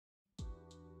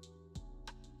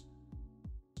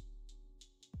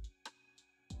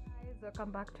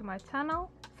welcome back to my channel.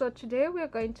 So today we are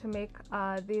going to make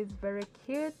this very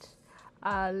cute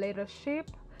little sheep.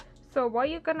 So what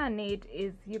you're gonna need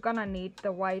is you're gonna need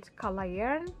the white color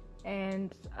yarn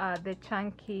and the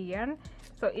chunky yarn.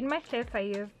 So in my case I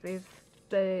use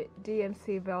the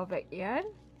DMC velvet yarn.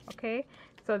 Okay,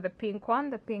 so the pink one,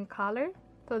 the pink color.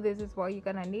 So this is what you're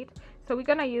gonna need. So we're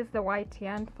gonna use the white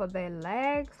yarn for the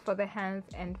legs, for the hands,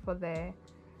 and for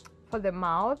the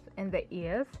mouth and the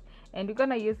ears, and we're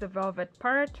gonna use the velvet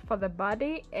part for the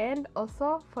body and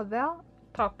also for the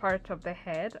top part of the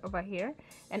head over here.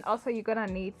 And also you're gonna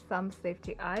need some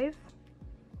safety eyes,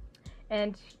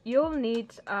 and you'll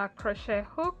need a crochet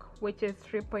hook which is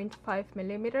 3.5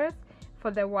 millimeters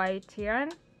for the white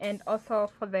yarn, and also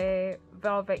for the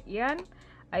velvet yarn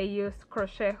I use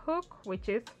crochet hook which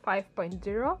is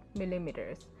 5.0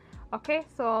 millimeters. Okay,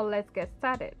 so let's get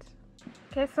started.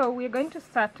 Okay, so we're going to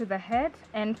start to the head,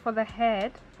 and for the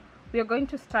head we are going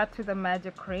to start to the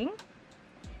magic ring,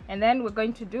 and then we're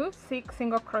going to do 6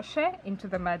 single crochet into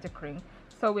the magic ring.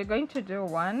 So we're going to do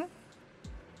 1,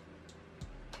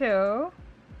 2,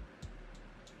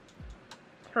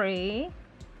 3,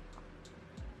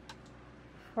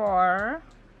 4,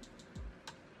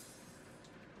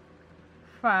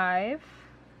 5,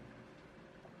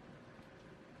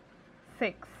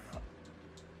 6.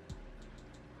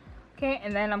 Okay,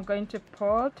 and then I'm going to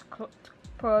pull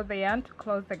the yarn to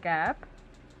close the gap.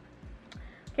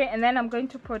 Okay, and then I'm going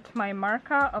to put my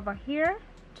marker over here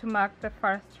to mark the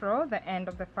first row, the end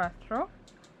of the first row,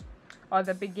 or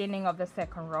the beginning of the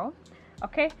second row.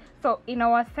 Okay, so in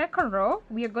our second row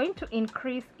we are going to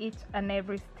increase each and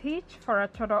every stitch for a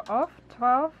total of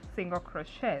 12 single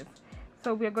crochets.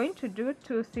 So we're going to do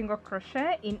 2 single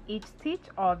crochet in each stitch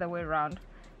all the way around.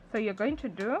 So you're going to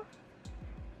do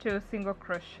 2 single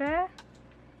crochet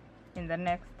in the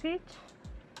next stitch.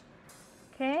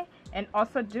 Okay, and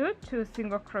also do 2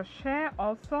 single crochet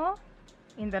also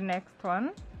in the next one.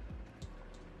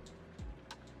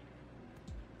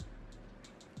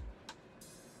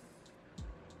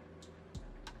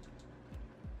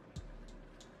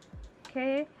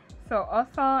 Okay, so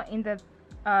also in the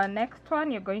next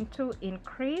one you're going to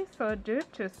increase, so do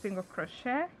 2 single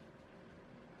crochet.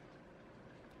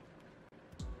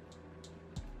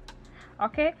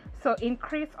 Okay, so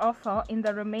increase also in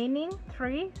the remaining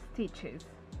 3 stitches.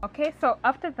 Okay, so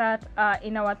after that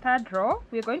in our third row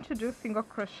we're going to do single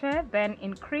crochet, then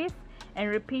increase and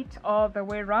repeat all the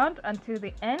way around until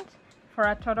the end for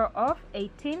a total of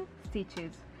 18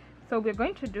 stitches. So we're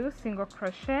going to do single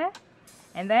crochet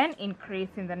and then increase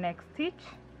in the next stitch.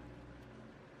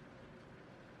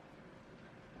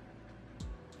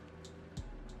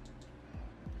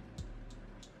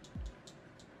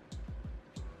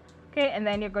 Okay, and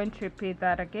then you're going to repeat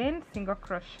that again, single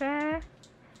crochet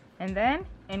and then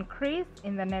increase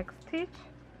in the next stitch.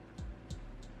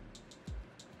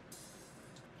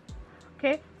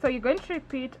 Okay, so you're going to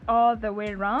repeat all the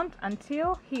way around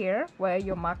until here where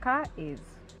your marker is.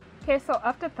 Okay, so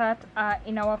after that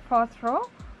in our fourth row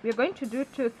we're going to do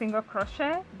 2 single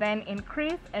crochet, then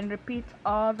increase and repeat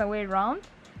all the way around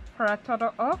for a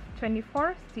total of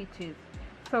 24 stitches.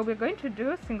 So we're going to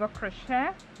do single crochet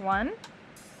 1,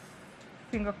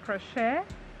 single crochet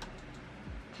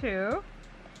 2,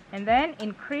 and then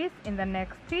increase in the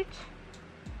next stitch,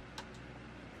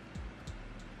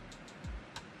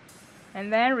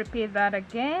 and then repeat that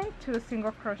again, 2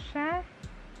 single crochet,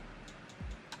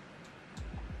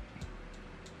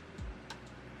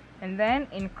 and then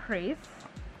increase.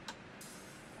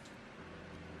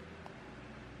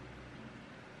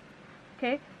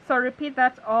 Okay, so repeat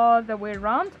that all the way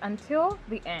around until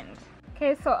the end.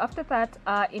 Okay, so after that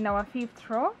in our fifth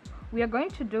row we are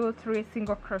going to do 3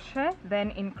 single crochet,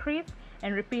 then increase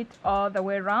and repeat all the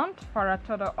way around for a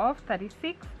total of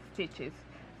 36 stitches.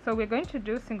 So we're going to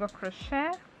do single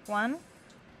crochet 1,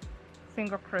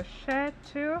 single crochet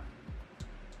 2,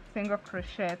 single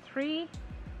crochet 3,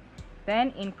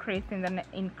 then increase in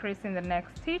the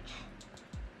next stitch.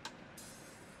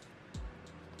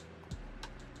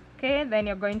 Okay, then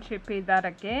you're going to repeat that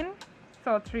again,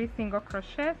 so 3 single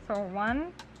crochet, so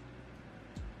 1,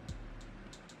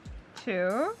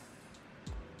 2,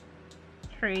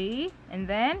 3, and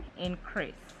then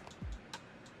increase.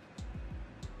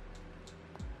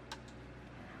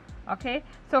 Okay,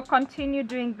 so continue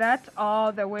doing that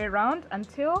all the way around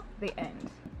until the end.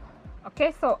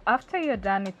 Okay, so after you're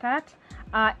done with that,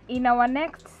 in our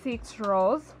next 6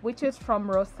 rows, which is from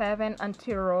row 7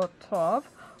 until row 12,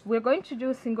 we're going to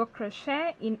do single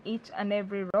crochet in each and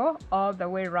every row all the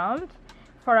way around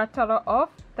for a total of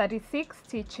 36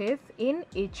 stitches in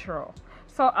each row.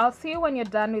 So I'll see you when you're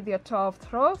done with your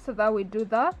 12th row, so that we do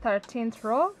the 13th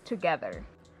row together.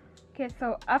 Okay,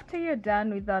 so after you're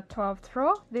done with the 12th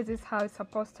row, this is how it's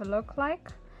supposed to look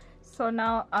like. So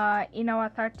now in our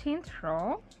 13th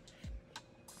row,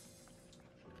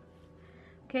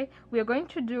 okay, we're going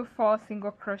to do 4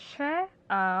 single crochet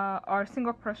or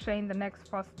single crochet in the next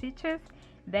 4 stitches,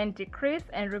 then decrease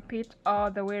and repeat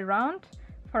all the way around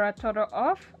for a total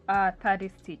of 30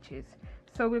 stitches.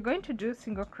 So we're going to do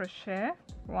single crochet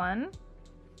 1,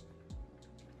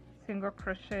 single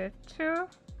crochet 2,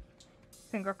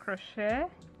 single crochet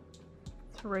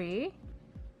 3,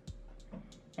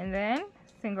 and then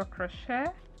single crochet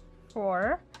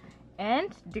 4,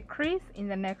 and decrease in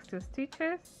the next 2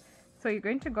 stitches. So you're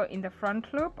going to go in the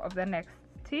front loop of the next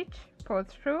stitch, pull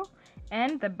through,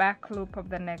 and the back loop of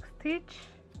the next stitch,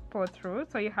 pull through.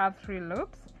 So you have 3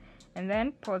 loops, and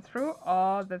then pull through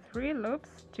all the 3 loops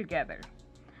together.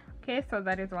 Okay, so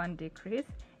that is 1 decrease,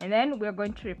 and then we're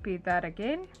going to repeat that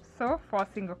again. So 4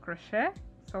 single crochet,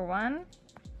 so 1,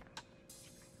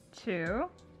 2,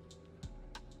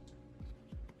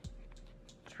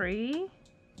 3,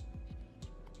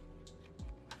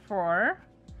 4,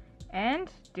 and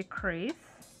decrease.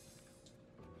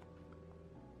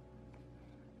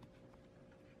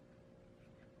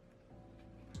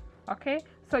 Okay,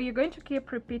 so you're going to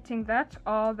keep repeating that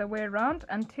all the way around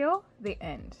until the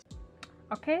end.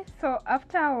 Okay, so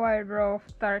after our row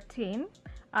 13,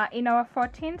 in our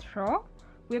 14th row,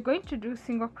 we're going to do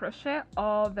single crochet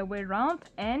all the way around,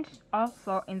 and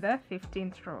also in the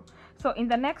 15th row. So in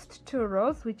the next 2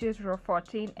 rows, which is row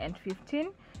 14 and 15,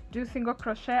 do single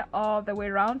crochet all the way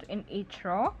around in each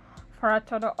row for a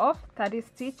total of 30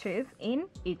 stitches in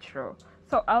each row.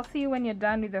 So I'll see you when you're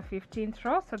done with the 15th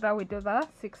row, so that we do the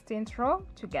 16th row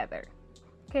together.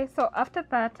 Okay, so after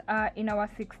that, in our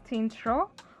 16th row,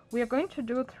 we are going to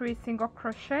do 3 single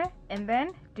crochet and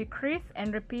then decrease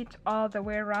and repeat all the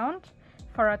way around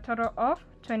for a total of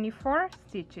 24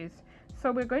 stitches.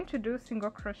 So we're going to do single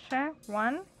crochet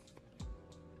 1,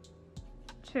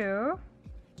 2,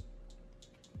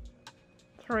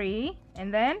 3,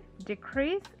 and then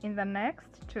decrease in the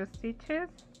next 2 stitches.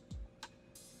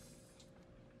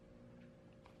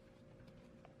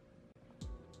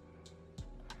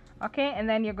 Okay, and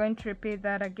then you're going to repeat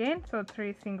that again. So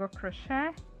 3 single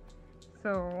crochet,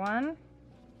 so 1,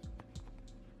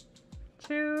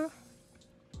 2,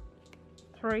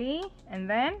 3, and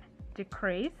then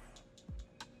decrease.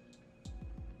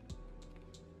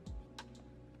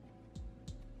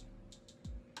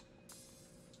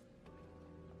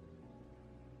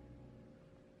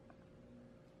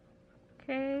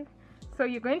 Okay, so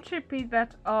you're going to repeat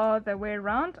that all the way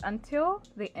around until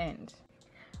the end.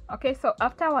 Okay, so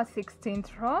after our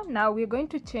 16th row, now we're going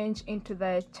to change into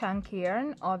the chunky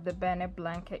yarn or the Bene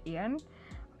blanket yarn.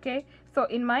 Okay, so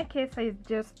in my case, I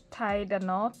just tied a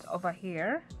knot over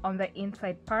here on the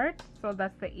inside part, so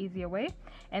that's the easier way,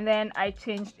 and then I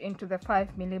changed into the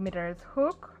 5mm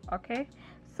hook. Okay,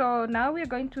 so now we're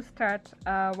going to start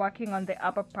working on the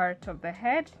upper part of the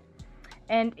head,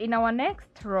 and in our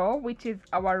next row, which is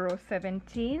our row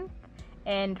 17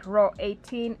 and row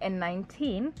 18 and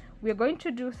 19, we're going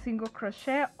to do single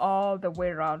crochet all the way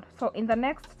around. So in the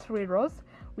next 3 rows,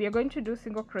 we are going to do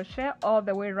single crochet all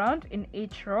the way around in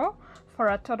each row for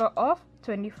a total of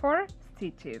 24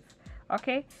 stitches.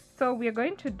 Okay, so we are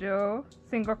going to do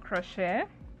single crochet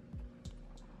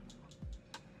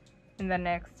in the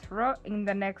next row, in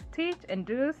the next stitch, and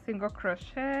do single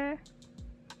crochet,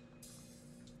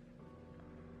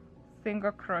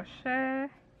 single crochet.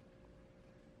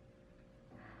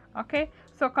 Okay,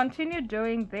 so continue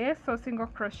doing this. So single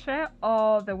crochet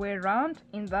all the way around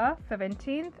in the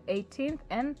 17th, 18th,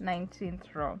 and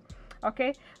 19th row.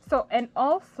 Okay, so and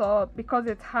also because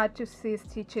it's hard to see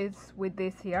stitches with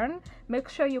this yarn, make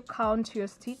sure you count your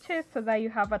stitches so that you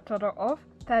have a total of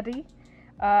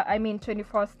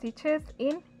 24 stitches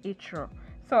in each row.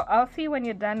 So I'll see you when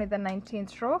you're done with the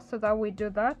 19th row, so that we do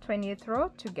the 20th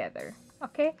row together.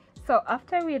 Okay, so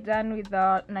after we're done with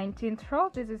the 19th row,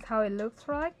 this is how it looks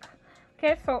like.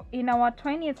 Okay, so in our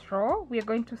 20th row, we're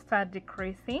going to start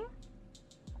decreasing.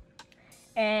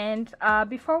 And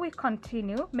before we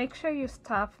continue, make sure you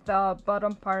stuff the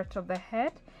bottom part of the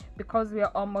head, because we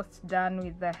are almost done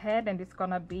with the head and it's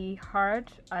gonna be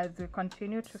hard as we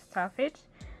continue to stuff it.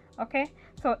 Okay,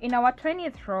 so in our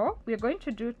 20th row, we're going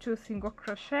to do 2 single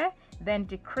crochet, then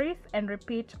decrease and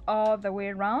repeat all the way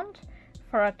around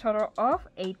for a total of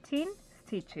 18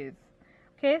 stitches.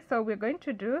 Okay, so we're going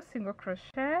to do single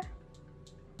crochet,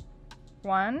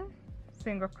 1,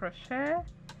 single crochet,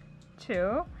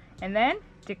 2, and then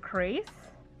decrease,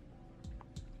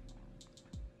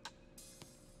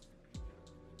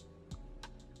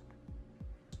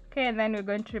 Okay, and then we're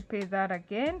going to repeat that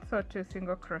again. So 2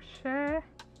 single crochet,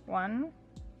 1,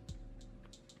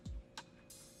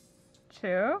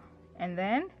 2, and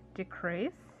then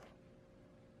decrease.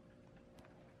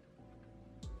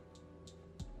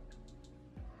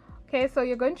 Okay, so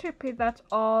you're going to repeat that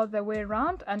all the way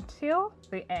around until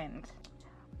the end.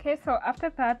 Okay, so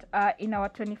after that, in our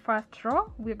 21st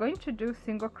row, we're going to do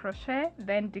single crochet,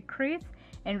 then decrease,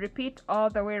 and repeat all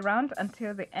the way around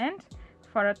until the end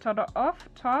for a total of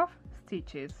 12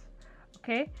 stitches.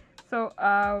 Okay, so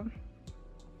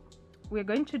we're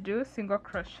going to do single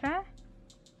crochet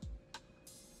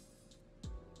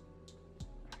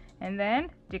and then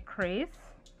decrease,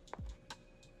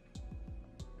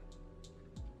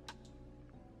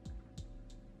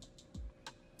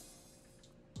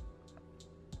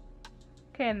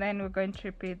 okay, and then we're going to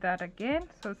repeat that again.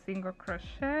 So single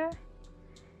crochet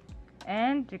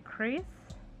and decrease,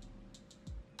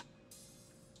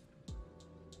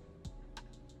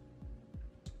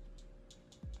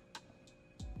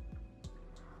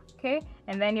 okay,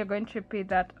 and then you're going to repeat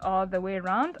that all the way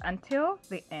around until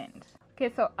the end.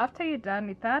 Okay, so after you're done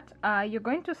with that, you're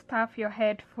going to stuff your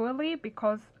head fully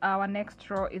because our next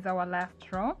row is our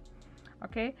last row.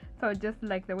 Okay, so just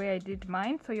like the way I did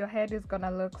mine, so your head is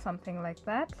gonna look something like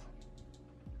that.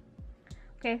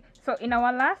 Okay, so in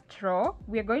our last row,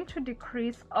 we're going to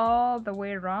decrease all the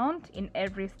way around in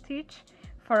every stitch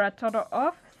for a total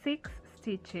of 6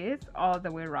 stitches all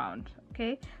the way around.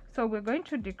 Okay, so we're going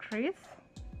to decrease,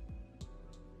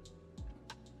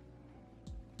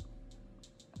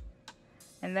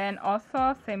 and then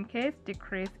also same case,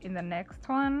 decrease in the next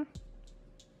one.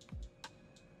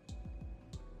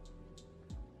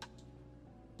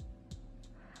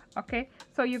 Okay,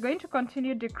 so you're going to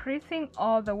continue decreasing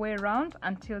all the way around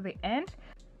until the end.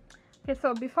 Okay,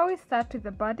 so before we start with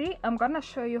the body, I'm gonna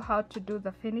show you how to do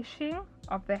the finishing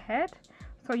of the head.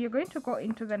 So you're going to go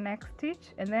into the next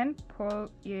stitch and then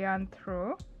pull your yarn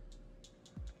through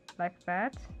like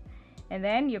that, and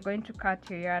then you're going to cut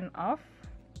your yarn off.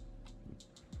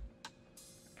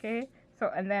 Okay, so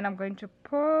and then I'm going to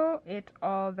pull it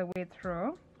all the way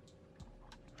through,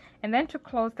 and then to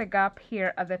close the gap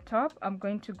here at the top, I'm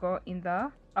going to go in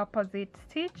the opposite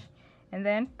stitch and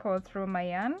then pull through my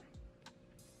yarn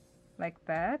like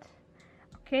that.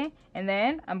 Okay, and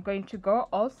then I'm going to go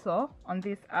also on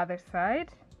this other side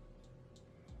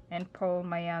and pull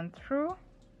my yarn through.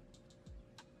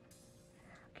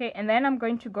 Okay, and then I'm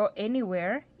going to go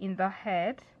anywhere in the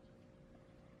head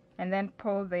and then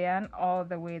pull the yarn all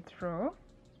the way through,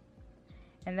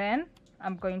 and then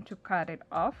I'm going to cut it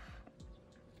off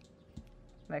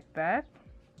like that.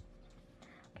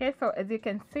 Okay, so as you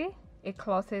can see, it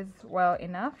closes well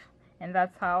enough, and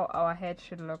that's how our head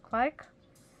should look like.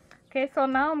 Okay, so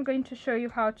now I'm going to show you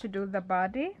how to do the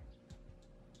body.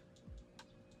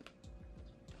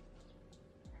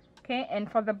 Okay, and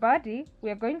for the body,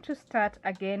 we're going to start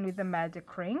again with the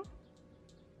magic ring.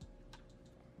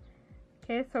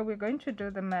 Okay, so we're going to do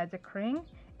the magic ring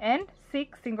and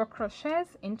 6 single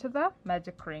crochets into the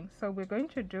magic ring. So we're going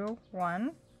to do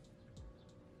 1,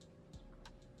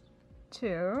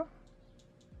 2,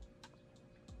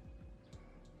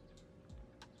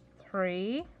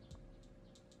 3,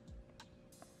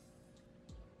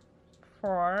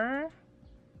 4,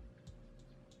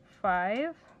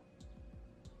 5,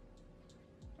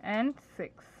 and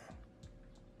 6.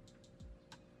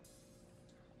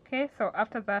 Okay, so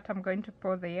after that I'm going to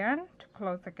pull the yarn to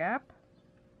close the gap,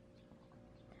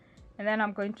 and then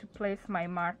I'm going to place my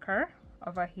marker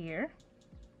over here.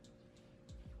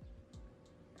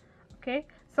 Okay,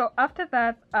 so after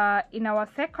that, in our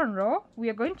second row, we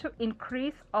are going to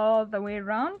increase all the way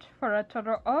around for a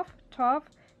total of 12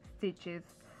 stitches.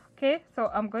 Okay, so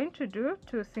I'm going to do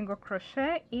 2 single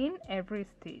crochet in every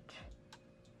stitch.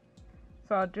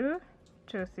 So I'll do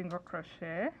 2 single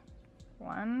crochet,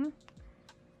 1,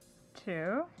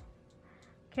 2,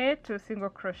 okay, 2 single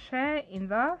crochet in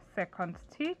the second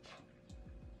stitch.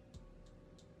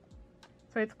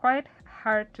 So it's quite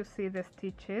hard to see the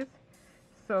stitches,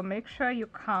 so make sure you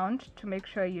count to make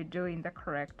sure you're doing the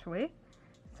correct way.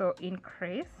 So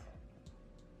increase.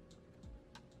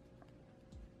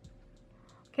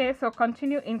 Okay, so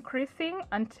continue increasing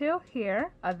until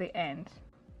here at the end.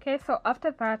 Okay, so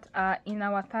after that, in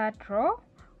our third row,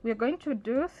 we're going to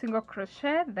do single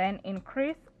crochet, then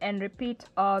increase and repeat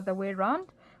all the way around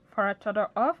for a total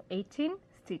of 18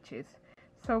 stitches.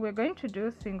 So we're going to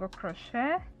do single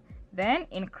crochet, then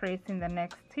increase in the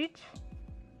next stitch.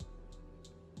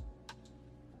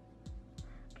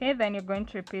 Okay, then you're going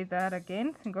to repeat that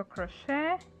again, single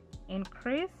crochet,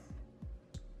 increase.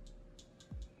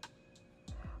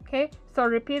 Okay, so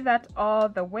repeat that all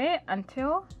the way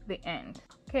until the end.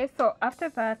 Okay, so after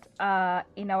that,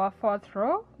 in our fourth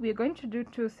row, we're going to do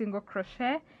 2 single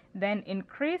crochet, then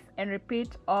increase and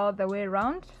repeat all the way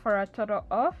around for a total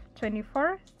of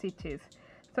 24 stitches.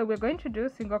 So we're going to do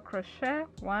single crochet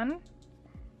 1,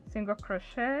 single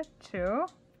crochet 2,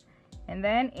 and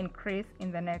then increase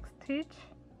in the next stitch.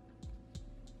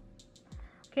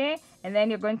 Okay, and then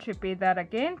you're going to repeat that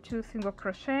again, 2 single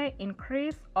crochet,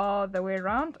 increase all the way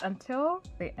around until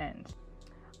the end.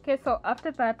 Okay, so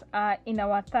after that, in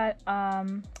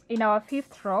our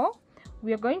fifth row,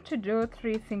 we are going to do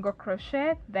 3 single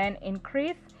crochet, then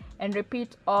increase and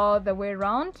repeat all the way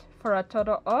around for a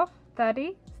total of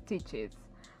 30 stitches.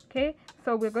 Okay,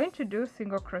 so we're going to do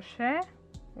single crochet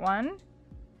 1,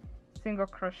 single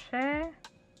crochet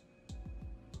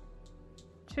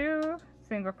 2,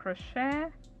 single crochet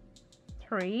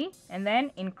 3, and then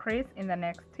increase in the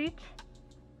next stitch.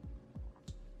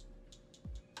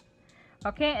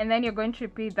 Okay, and then you're going to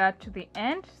repeat that to the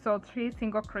end, so 3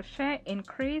 single crochet,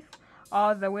 increase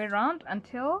all the way around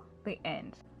until the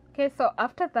end. Okay, so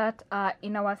after that,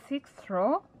 in our sixth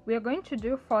row, we are going to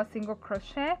do 4 single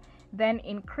crochet, then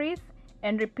increase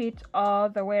and repeat all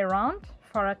the way around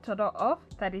for a total of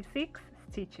 36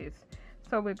 stitches.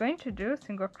 So we're going to do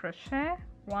single crochet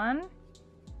 1,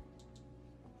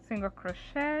 single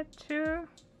crochet 2,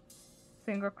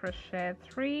 single crochet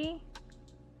 3,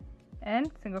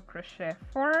 and single crochet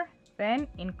 4, then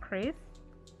increase.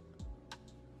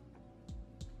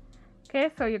 Okay,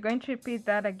 so you're going to repeat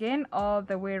that again all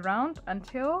the way around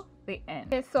until the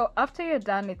end. Okay, so after you're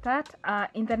done with that,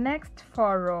 in the next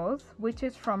 4 rows, which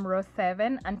is from row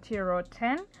 7 until row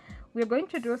 10, we're going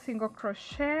to do single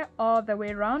crochet all the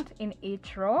way around in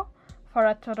each row for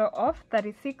a total of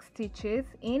 36 stitches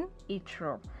in each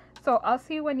row. So I'll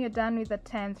see you when you're done with the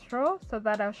 10th row, so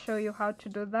that I'll show you how to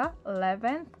do the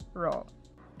 11th row.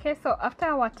 Okay, so after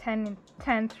our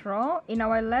 10th row, in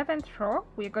our 11th row,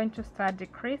 we're going to start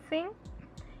decreasing,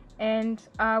 and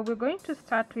we're going to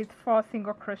start with 4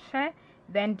 single crochet,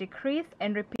 then decrease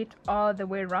and repeat all the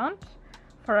way around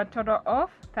for a total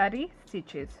of 30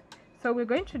 stitches. So we're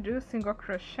going to do single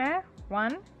crochet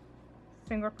 1,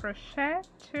 single crochet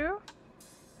 2,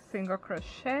 single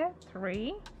crochet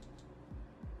 3,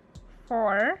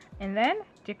 4, and then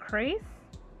decrease.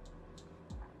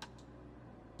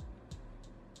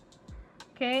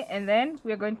 Okay, and then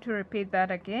we're going to repeat that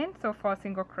again, so 4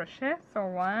 single crochet, so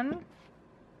 1,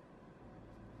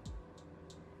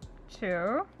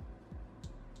 2,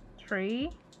 3,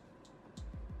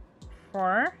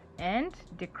 4, and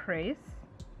decrease.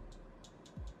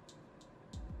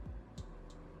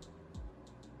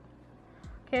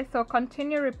 Okay, so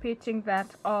continue repeating that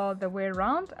all the way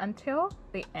around until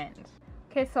the end.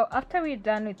 Okay, so after we're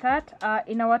done with that,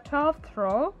 in our 12th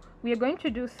row, we are going to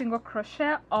do single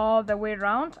crochet all the way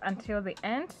around until the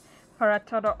end for a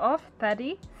total of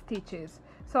 30 stitches.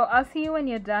 So I'll see you when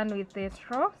you're done with this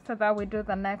row, so that we do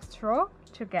the next row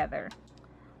together.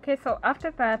 Okay, so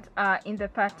after that, in the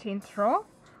 13th row,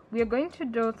 we are going to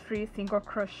do 3 single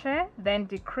crochet, then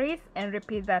decrease and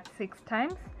repeat that 6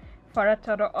 times for a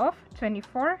total of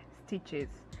 24 stitches.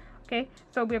 Okay,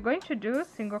 so we're going to do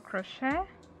single crochet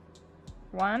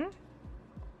 1,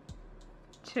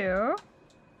 2,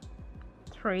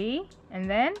 3, and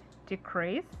then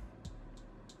decrease.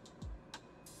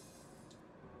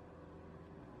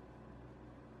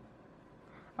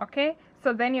 Okay,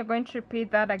 so then you're going to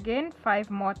repeat that again 5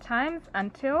 more times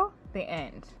until the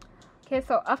end. Okay,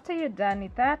 so after you're done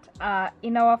with that,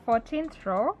 in our 14th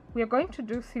row, we're going to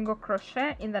do single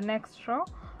crochet in the next row,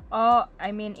 or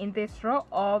in this row,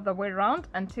 all the way around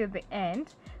until the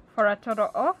end for a total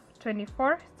of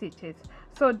 24 stitches.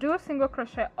 So do single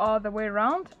crochet all the way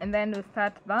around, and then we'll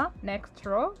start the next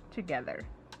row together.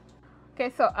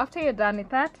 Okay, so after you're done with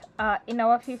that, in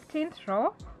our 15th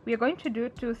row, we are going to do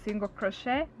 2 single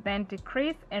crochet, then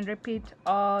decrease and repeat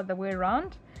all the way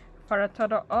around for a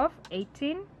total of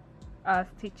 18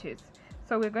 stitches.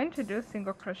 So we're going to do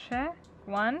single crochet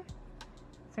 1,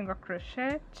 single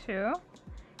crochet 2,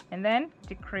 and then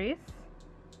decrease.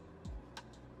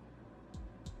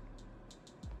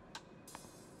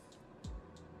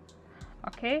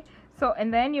 Okay, so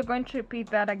and then you're going to repeat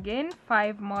that again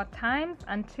 5 more times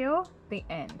until the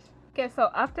end. Okay, so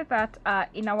after that,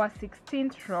 in our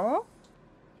 16th row,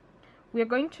 we're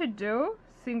going to do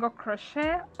single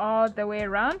crochet all the way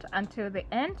around until the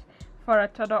end for a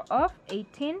total of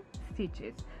 18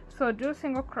 stitches. So do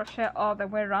single crochet all the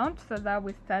way around, so that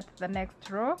we start the next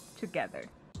row together.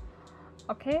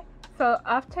 Okay, so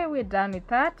after we're done with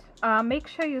that, make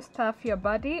sure you stuff your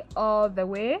body all the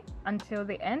way until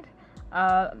the end.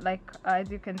 like as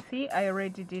you can see, I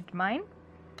already did mine.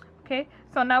 Okay,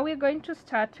 so now we're going to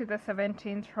start to the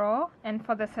 17th row, and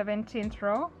for the 17th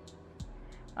row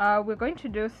we're going to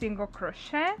do single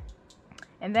crochet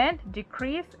and then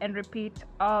decrease and repeat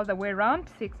all the way around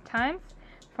 6 times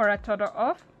for a total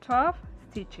of 12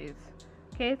 stitches.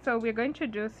 Okay, so we're going to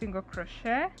do single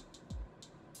crochet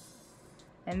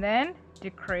and then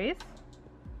decrease,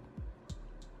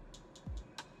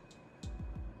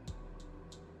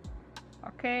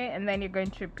 okay, and then you're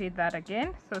going to repeat that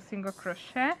again. So single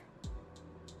crochet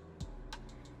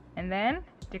and then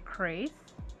decrease,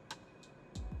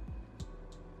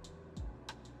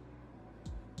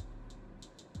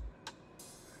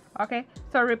 okay,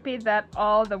 so repeat that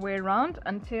all the way around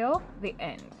until the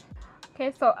end.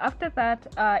 Okay, so after that,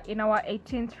 in our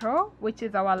 18th row, which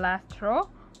is our last row,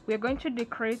 we're going to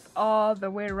decrease all the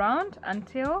way around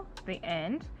until the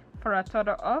end for a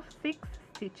total of 6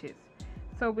 stitches.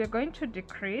 So we're going to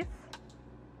decrease,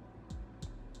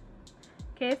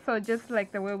 okay, so just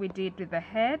like the way we did with the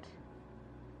head,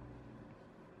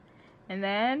 and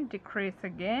then decrease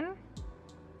again,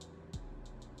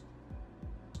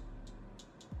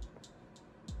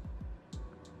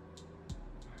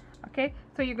 okay,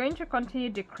 so you're going to continue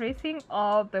decreasing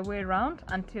all the way around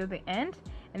until the end,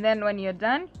 and then when you're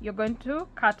done, you're going to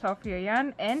cut off your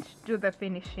yarn and do the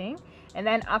finishing, and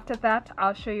then after that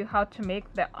I'll show you how to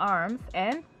make the arms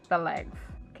and the legs.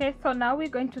 Okay, so now we're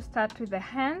going to start with the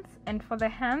hands, and for the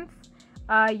hands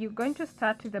you're going to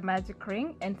start with the magic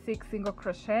ring and 6 single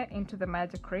crochet into the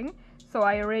magic ring. So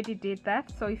I already did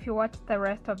that, so if you watch the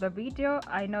rest of the video,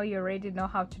 I know you already know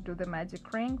how to do the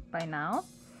magic ring by now.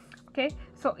 Okay,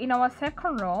 so in our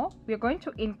second row, we're going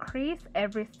to increase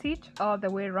every stitch all the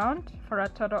way around for a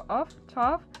total of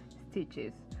 12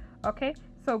 stitches. Okay,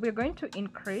 so we're going to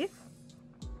increase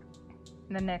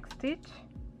the next stitch.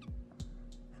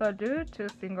 So do 2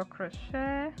 single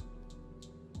crochet,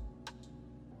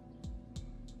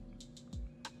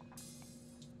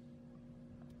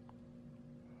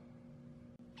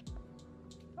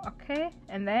 okay,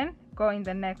 and then go in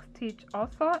the next stitch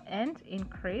also and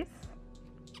increase.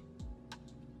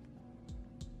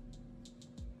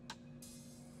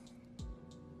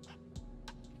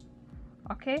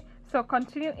 Okay, so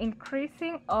continue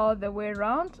increasing all the way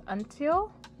around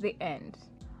until the end.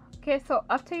 Okay, so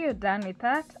after you're done with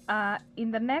that,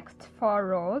 in the next 4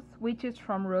 rows, which is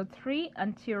from row 3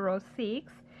 until row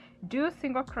 6, do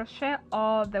single crochet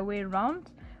all the way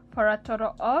around for a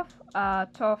total of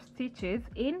 12 stitches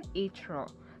in each row.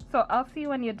 So I'll see you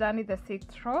when you're done with the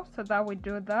 6th row, so that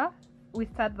we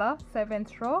start the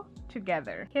 7th row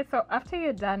together. Okay, so after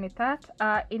you're done with that,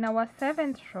 in our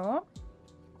 7th row,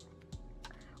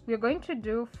 we're going to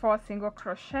do 4 single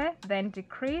crochet, then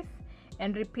decrease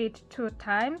and repeat 2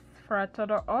 times for a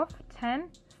total of 10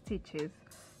 stitches.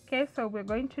 Okay, so we're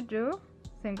going to do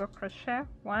single crochet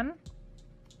 1,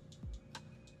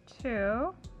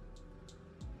 2,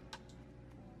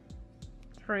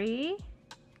 3,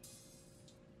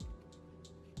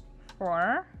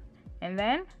 4, and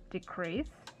then decrease,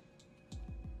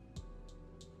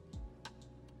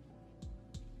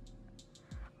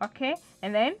 okay,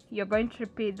 and then you're going to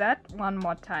repeat that one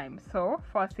more time. So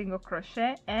 4 single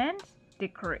crochet and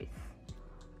decrease.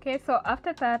 Okay, so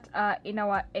after that, in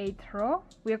our 8th row,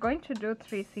 we're going to do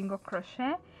 3 single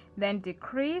crochet, then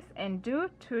decrease and do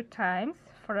 2 times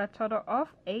for a total of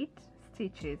 8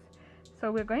 stitches.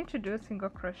 So we're going to do single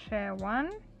crochet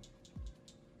 1,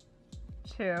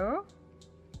 2,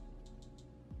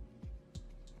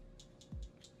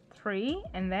 3,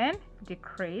 and then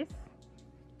decrease,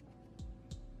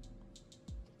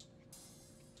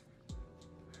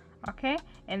 okay,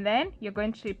 and then you're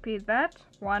going to repeat that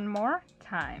one more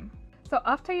time. So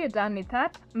after you're done with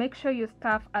that, make sure you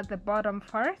start at the bottom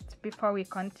first before we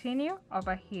continue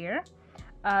over here,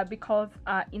 because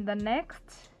in the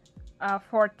next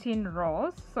 14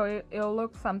 rows, so it'll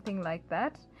look something like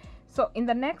that. So in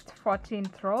the next 14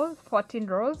 rows,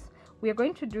 we're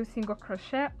going to do single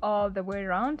crochet all the way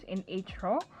around in each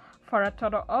row for a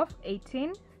total of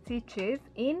 18 stitches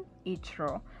in each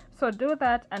row. So do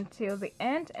that until the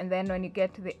end, and then when you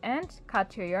get to the end,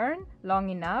 cut your yarn long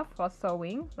enough for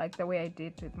sewing, like the way I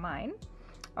did with mine.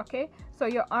 Okay, so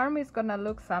your arm is gonna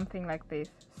look something like this.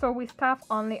 So we start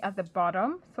only at the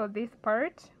bottom, so this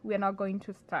part we're not going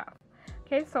to start.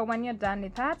 Okay, so when you're done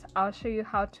with that, I'll show you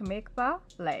how to make the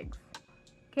legs.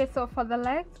 Okay, so for the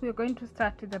legs, we're going to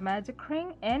start with the magic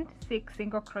ring and 6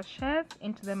 single crochets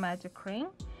into the magic ring.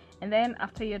 And then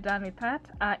after you're done with that,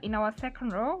 in our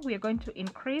second row, we are going to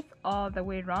increase all the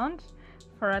way around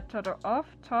for a total of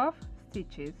 12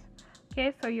 stitches.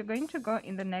 Okay, so you're going to go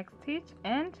in the next stitch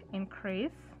and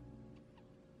increase,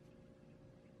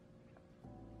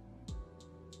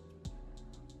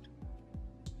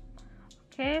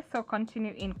 Okay, so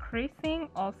continue increasing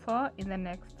also in the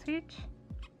next stitch.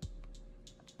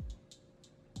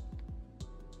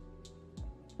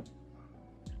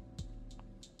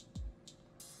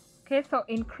 Okay, so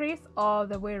increase all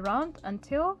the way around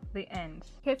until the end.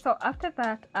 Okay, so after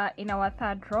that, in our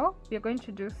third row, we're going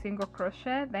to do single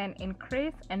crochet, then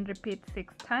increase and repeat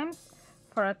 6 times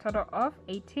for a total of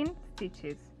 18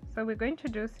 stitches. So we're going to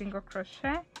do single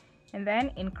crochet and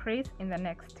then increase in the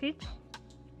next stitch.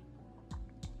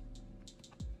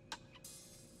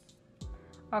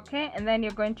 Okay, and then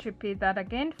you're going to repeat that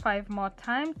again 5 more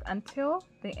times until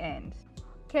the end.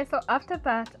 Okay, so after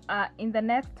that, in the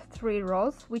next 3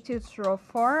 rows, which is row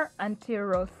 4 until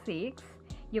row 6,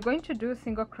 you're going to do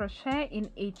single crochet in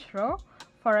each row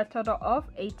for a total of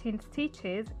 18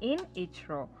 stitches in each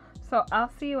row. So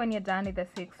I'll see you when you're done with the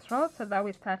 6th row, so that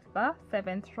we start the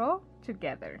 7th row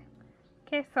together.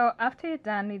 Okay, so after you're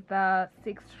done with the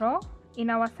 6th row, in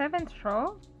our 7th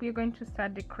row, we're going to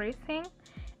start decreasing,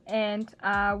 and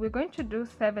we're going to do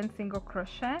 7 single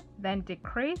crochet, then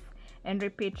decrease and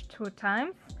repeat 2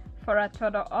 times for a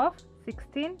total of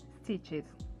 16 stitches.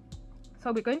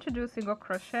 So we're going to do single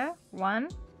crochet 1,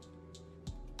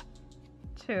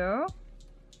 2,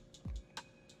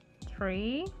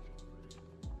 3,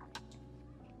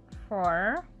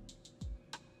 4,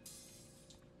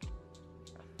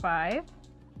 5,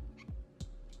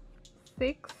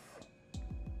 6,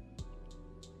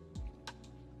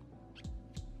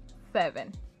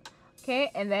 7. Okay,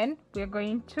 and then we're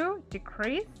going to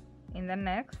decrease in the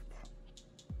next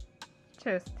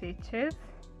 2 stitches.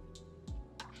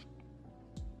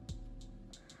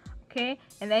 Okay,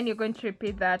 and then you're going to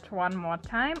repeat that 1 more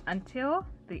time until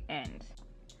the end.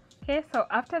 Okay, so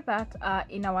after that,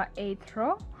 in our 8th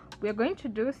row, we're going to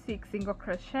do 6 single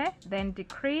crochet, then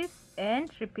decrease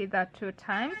and repeat that 2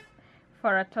 times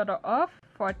for a total of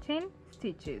 14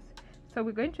 stitches. So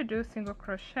we're going to do single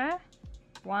crochet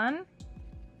 1,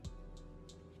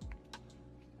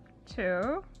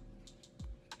 2,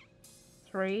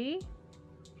 3,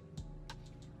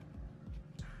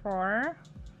 4,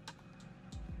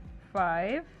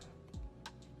 5,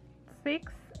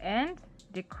 6, and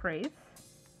decrease.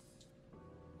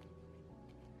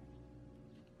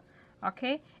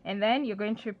 Okay, and then you're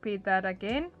going to repeat that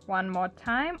again 1 more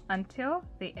time until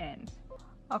the end.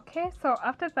 Okay, so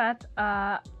after that,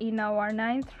 in our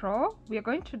 9th row, we're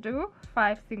going to do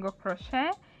 5 single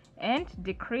crochet and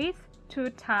decrease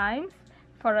 2 times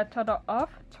for a total of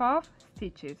 12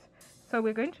 stitches. So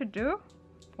we're going to do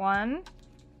 1,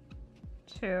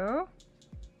 2,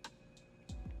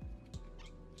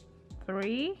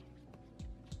 3,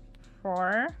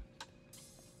 4,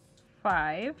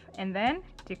 5, and then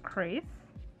decrease.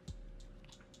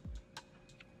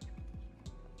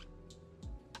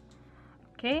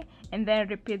 Okay, and then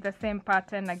repeat the same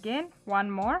pattern again 1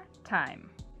 more time.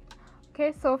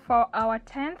 Okay, so for our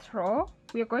 10th row,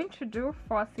 we're going to do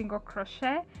 4 single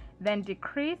crochet, then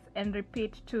decrease and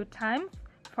repeat 2 times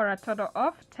for a total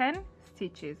of 10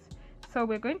 stitches. So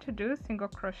we're going to do single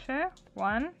crochet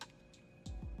 1,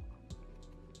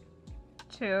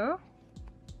 2,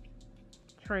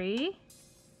 3,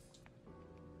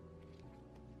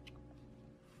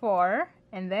 4,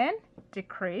 and then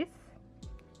decrease.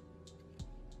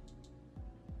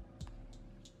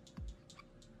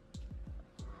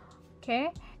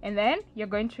 Okay, and then you're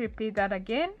going to repeat that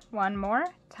again 1 more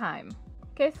time.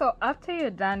 Okay, so after you're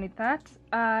done with that,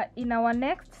 in our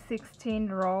next 16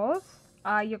 rows,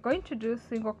 you're going to do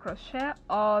single crochet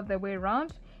all the way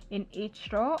around in each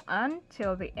row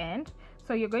until the end.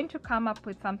 So you're going to come up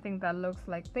with something that looks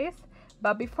like this,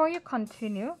 but before you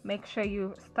continue, make sure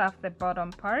you stuff the bottom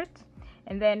part,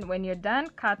 and then when you're done,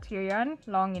 cut your yarn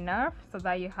long enough so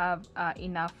that you have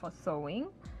enough for sewing.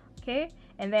 Okay,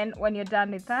 and then when you're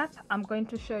done with that, I'm going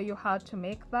to show you how to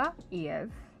make the ears.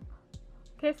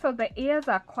 Okay, so the ears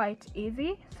are quite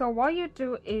easy. So what you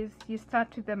do is you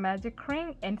start with the magic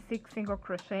ring and 6 single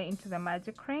crochet into the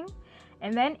magic ring,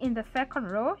 and then in the second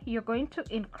row you're going to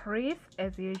increase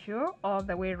as usual all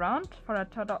the way around for a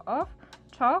total of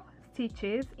 12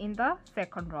 stitches in the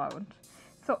second round.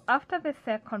 So after the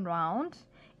second round,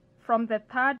 from the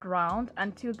 3rd round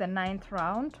until the 9th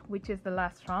round, which is the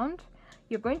last round,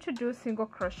 you're going to do single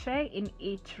crochet in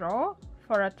each row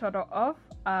for a total of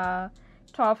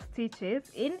 12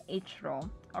 stitches in each row.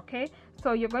 Okay,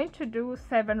 so you're going to do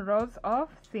 7 rows of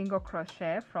single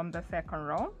crochet from the second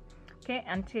row, okay,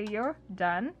 until you're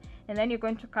done, and then you're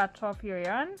going to cut off your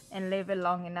yarn and leave it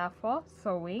long enough for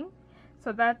sewing,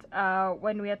 so that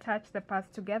when we attach the parts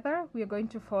together, we're going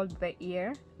to fold the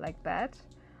ear like that,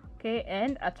 okay,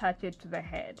 and attach it to the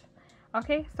head.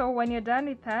 Okay, so when you're done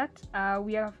with that,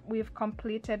 we've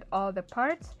completed all the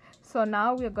parts. So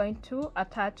now we're going to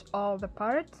attach all the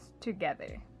parts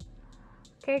together.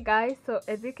 Okay guys, so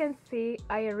as you can see,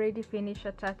 I already finished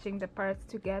attaching the parts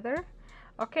together.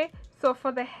 Okay, so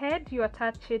for the head, you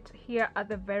attach it here at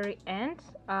the very end,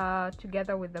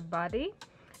 together with the body,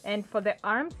 and for the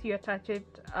arms, you attach it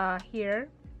here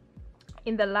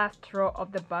in the last row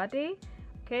of the body.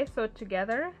 Okay, so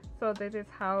together. So this is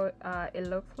how it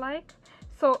looks like.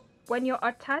 So when you're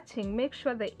attaching, make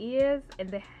sure the ears and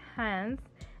the hands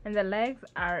and the legs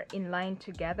are in line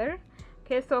together.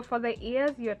 Okay, so for the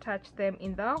ears, you attach them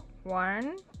in the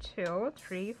 1, 2,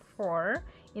 3, 4,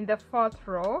 in the 4th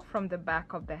row from the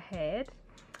back of the head.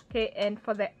 Okay, and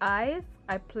for the eyes,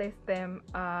 I place them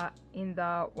in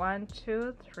the 1,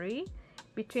 2, 3,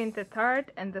 between the 3rd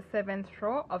and the 7th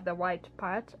row of the white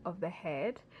part of the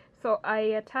head. So I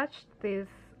attached these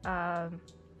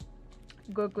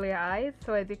googly eyes,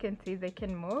 so as you can see, they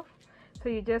can move. So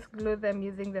you just glue them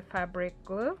using the fabric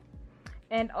glue.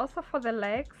 And also for the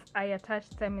legs, I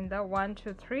attached them in the 1,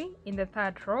 2, 3 in the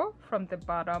 3rd row from the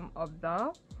bottom of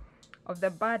the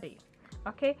body.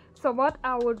 Okay, so what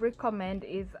I would recommend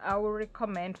is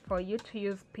for you to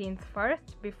use pins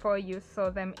first before you sew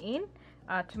them in,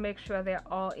 to make sure they're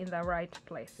all in the right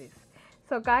places.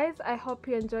 So guys, I hope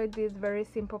you enjoyed this very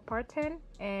simple pattern,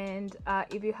 and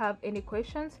if you have any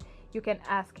questions, you can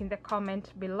ask in the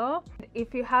comment below.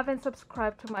 If you haven't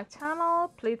subscribed to my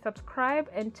channel, please subscribe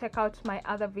and check out my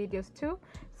other videos too.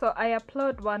 So I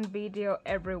upload one video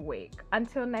every week.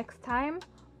 Until next time,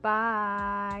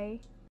 bye.